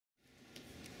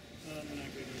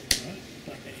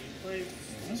life.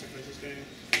 Sacrifice this guy.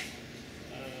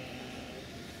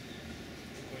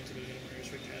 Going to the universe,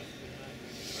 recap,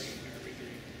 target power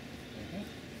victory. And then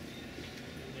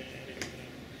I'm going to counter it.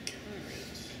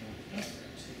 And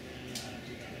then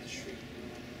do that shriek.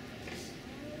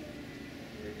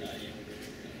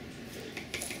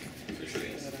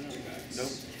 Nope.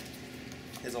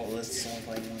 His alt list is only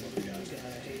playing one. I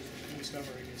hate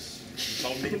discovering this. He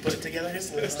told me to put together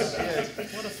his list.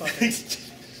 What a fucker.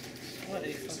 What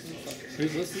a fucking fucker.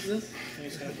 Whose list is this?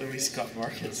 Louis Scott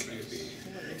Marcus. What a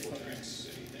fucker.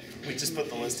 We just put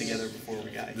the list together before we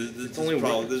got here. This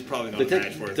is probably not a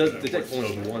match worth The deck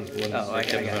only one. Oh, I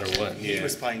no matter what. He Yeah.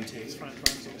 was playing two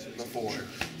before.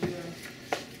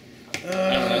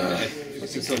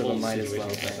 It's sort of a might as well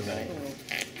thing, right? I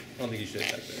don't think you should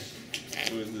attack there.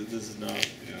 This is not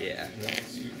Yeah.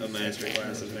 a magic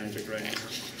class of magic right now.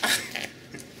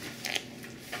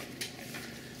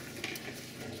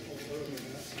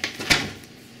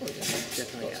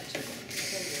 Definitely got to.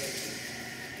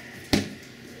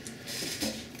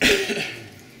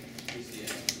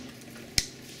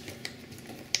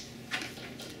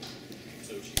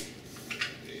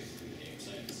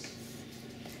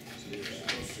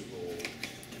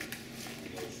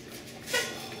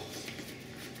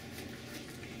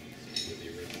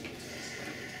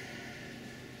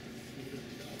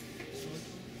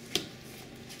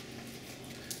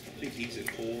 I think he's at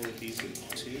 4, he's at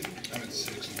 2. I'm at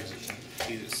 6 and he's at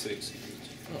 10. He's at 6.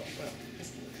 Oh, wow.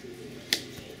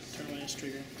 Turn minus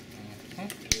trigger. Go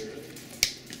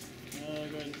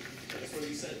ahead. So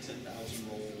you said 10,000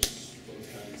 rolls both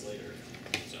times later.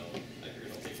 So I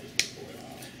figured I'll take this before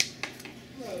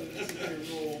Well, it doesn't matter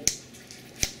roll.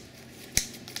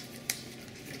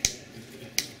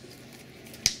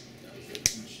 that was a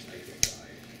huge type of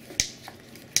die.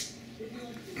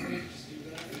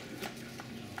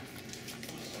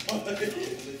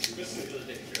 This is going to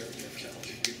take care of it.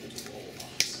 Challenging people to roll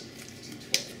lots.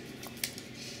 220.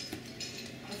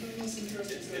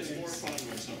 It's more fun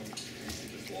when someone can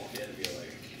just walk in and be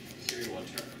like, give me one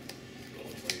turn. Roll a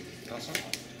 20. Awesome.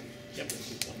 Yep.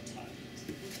 This is one time.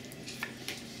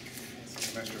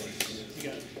 Nice try. You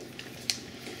got it.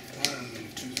 1,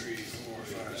 2, 3, 4,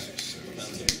 5, 6, 7.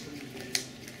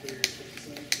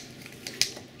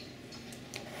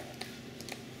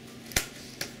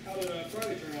 How did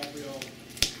Friday turn out for y'all?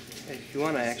 Hey, if you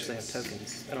want, I actually have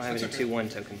tokens. I don't have any That's okay. 2/1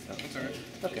 tokens though. That's alright.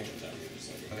 Okay. I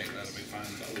think that'll be fine.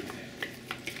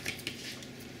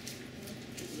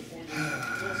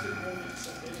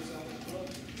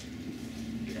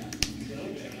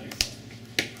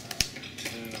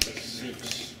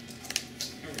 Six.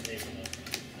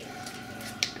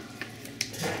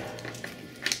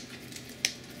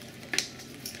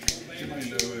 Do you mind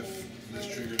know if this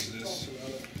triggers this?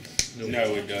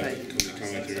 No, it doesn't, because it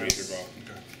comes through either ball.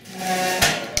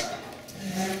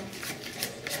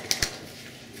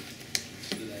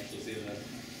 Did I actually see that?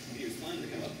 He was planning to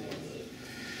come up for the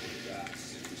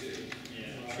drafts too.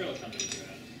 Yeah, sure it'll come to the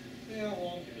draft. Yeah,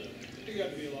 well, it got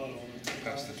to be a lot of them.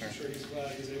 Pass the turn. I'm sure he's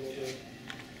glad he's able to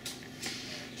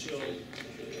chill. All that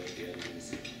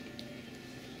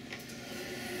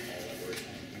work. I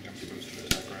think I'm supposed to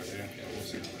attack right there. We'll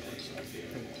see how that works out.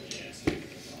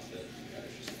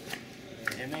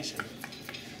 Damnation.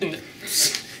 No,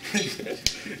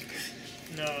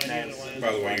 I need to land.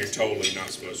 By the way, you're totally not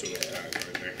supposed to attack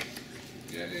right there.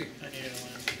 Yay. I need to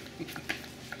land.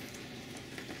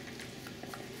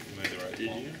 You made the right Did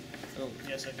call. you?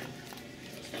 Yes, I can.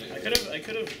 I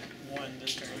could have won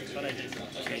this turn, but I didn't.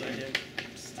 Because I did.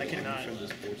 I cannot. I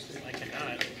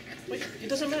cannot. Wait, it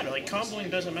doesn't matter. Like comboing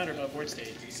doesn't matter about board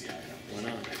state. Why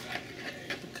not?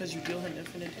 Because you deal him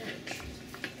infinite damage.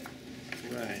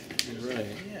 Right. Right.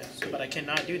 Yeah, but I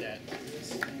cannot do that.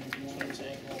 That's what I'm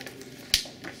saying.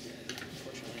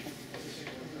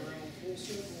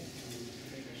 Unfortunately.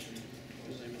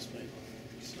 Because I missed my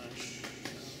slash.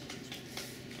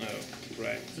 Oh,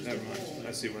 right. Never mind.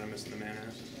 I see where I'm missing the mana.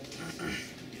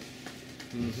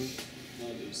 Mm-hmm.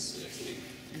 I'll do 60.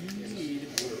 Indeed.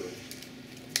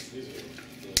 These are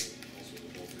also the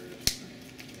Vulgar.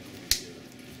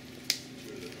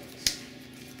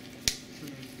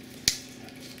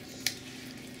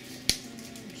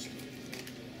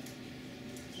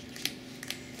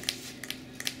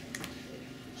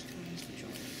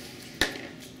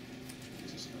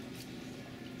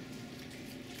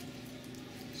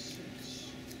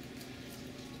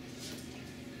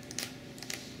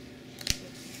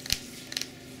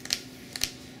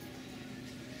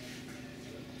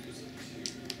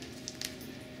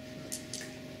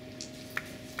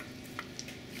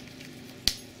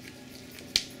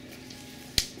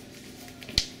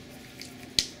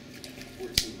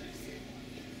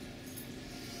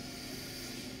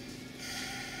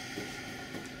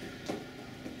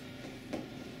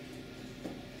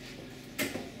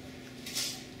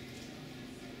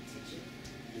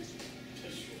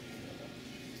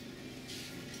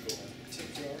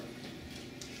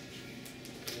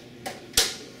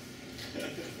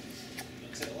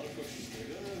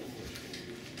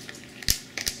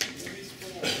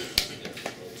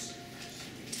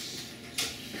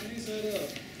 that up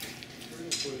real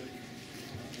quick.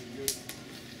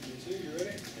 You two, you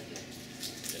ready?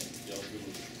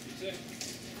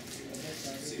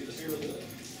 See the spirit of the.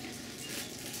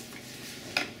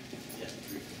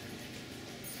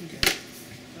 Okay.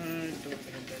 I don't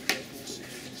think I'm dead yet. We'll see.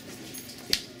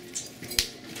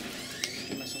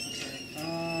 Get myself a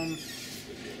turn.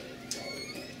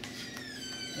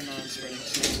 The non-spreading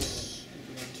skills. If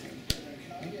we want to.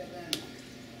 Can I get that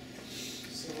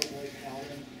Silver Blade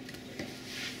Paladin?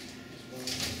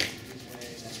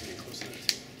 That's pretty close to that.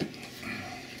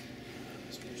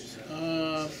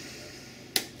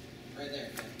 Right there.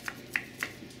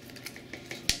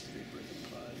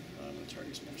 I'm gonna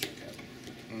target special cap.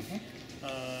 Mm-hmm.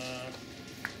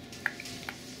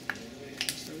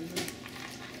 What's the reason?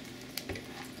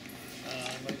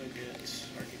 I'm gonna go get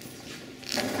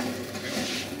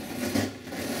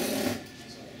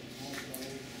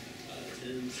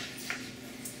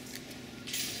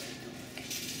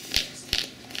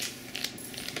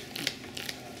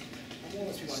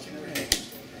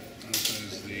This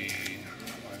is the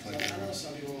lifelike arrow.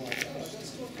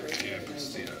 Yeah, but it's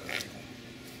the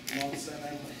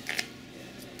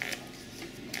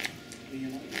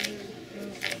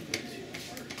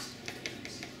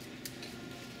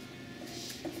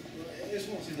I just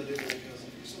want to see the difference because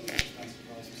some of the expensive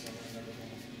prices, so I'm never going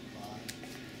to buy.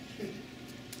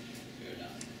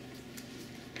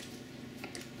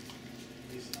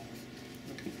 At least not.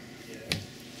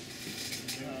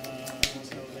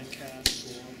 so then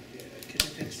cast Kitchen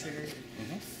Finks trigger.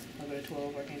 I'll go to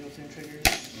 12 Archangel Theme triggers.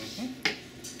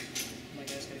 My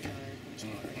guy's got a counter. I'm just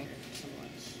right here.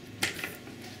 Summarize.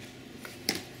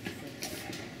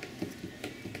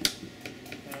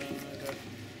 Go.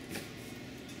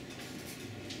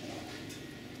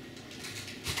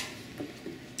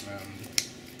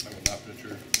 I will not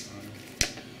picture.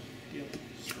 Deal.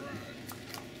 That's right.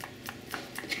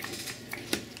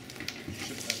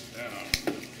 Shut that down.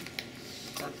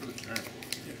 Card for the turn.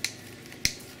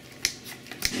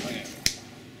 Plan.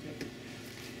 Yep.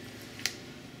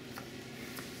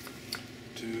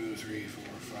 2, 3, 4,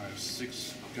 5,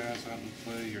 6 guys out in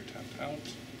play. You're tapped out.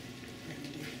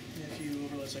 If you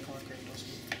overlay Cyclone Crypt, also.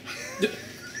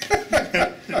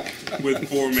 With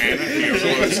 4 mana, you know,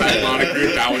 Cyclonic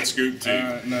Group, I would scoop too.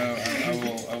 No, I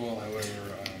will, however,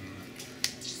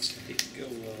 It could go,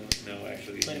 no,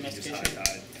 actually, Play you just high domestication.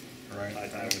 tide. right. High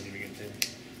tide wouldn't even get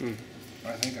 10. I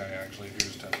think I actually, if you're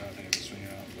just tapped out, I think it's swing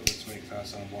out. But let's make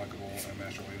pass unblockable and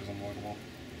Master Wave is unblockable.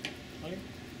 Okay.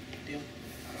 Deal.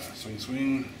 Swing,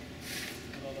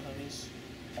 With all the homies.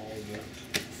 all of the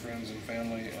friends and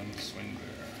family, and swing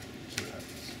there. See what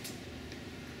happens.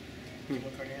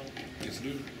 What card in your hand? Yes,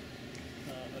 dude.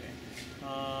 Okay.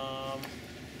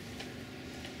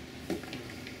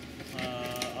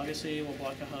 Obviously, we'll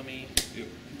block a homie. Yep.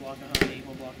 Block a homie.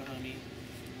 We'll block a homie.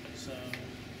 So,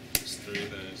 It's 3 of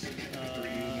those. so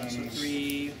diamonds.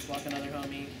 3, block another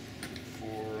homie.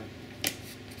 4.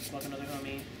 Block another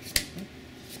homie.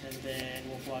 And then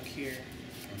we'll block here.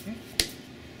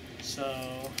 So,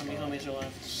 how many homies are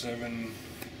left? 7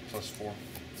 plus 4. All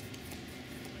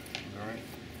right.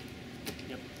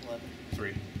 Yep, 11.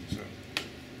 3. So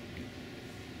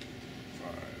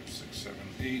 5, 6, 7,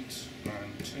 8, 9,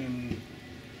 10.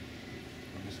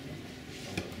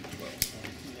 11, 12.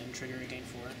 And then trigger again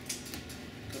 4.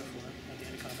 Go to 4 at the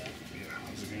end of combat. Yeah,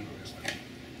 that's a game obviously. Okay.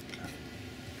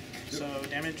 So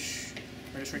damage,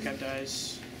 Murderous Recap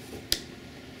dies.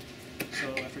 So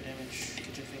after damage,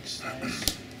 Kitchen Finks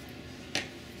dies.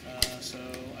 So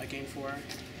I gain 4.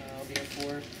 I'll be at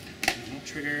 4.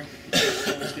 Trigger.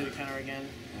 Let's do the counter again.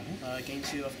 Gain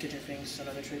 2 of Kitchen Finks,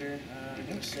 another trigger. I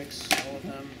go to 6, all of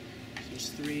them. So there's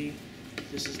 3.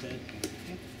 This is dead.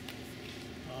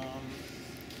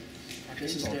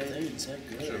 This is dead.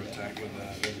 Should have attacked with the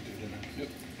other two, didn't I? Yep.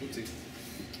 Oopsie.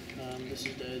 This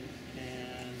is dead.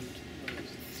 And what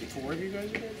is it? 4 of you guys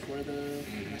are dead? 4 of the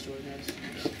Master Wave guys?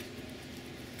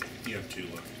 You have 2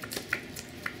 left.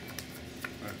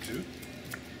 I have 2?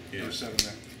 Yeah. There's 7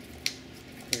 there.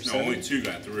 No, only 2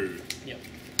 got through. Yep.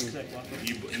 Because I blocked it.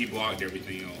 He blocked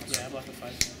everything else. Yeah, I blocked the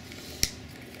 5.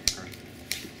 Okay.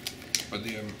 But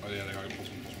the, oh yeah, they got plus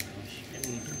 1 arrows. Yep.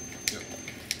 Yep.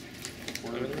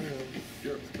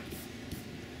 Yep.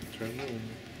 Turn 1.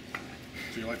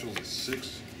 So your life total is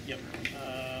 6? Yep.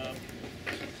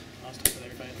 I'll stop with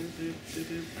everybody. Boop, boop, boop,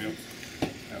 boop. Yep.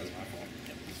 That was my fault.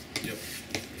 Yep. Yep.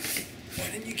 Why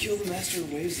didn't you kill the Master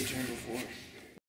of Waves the turn before?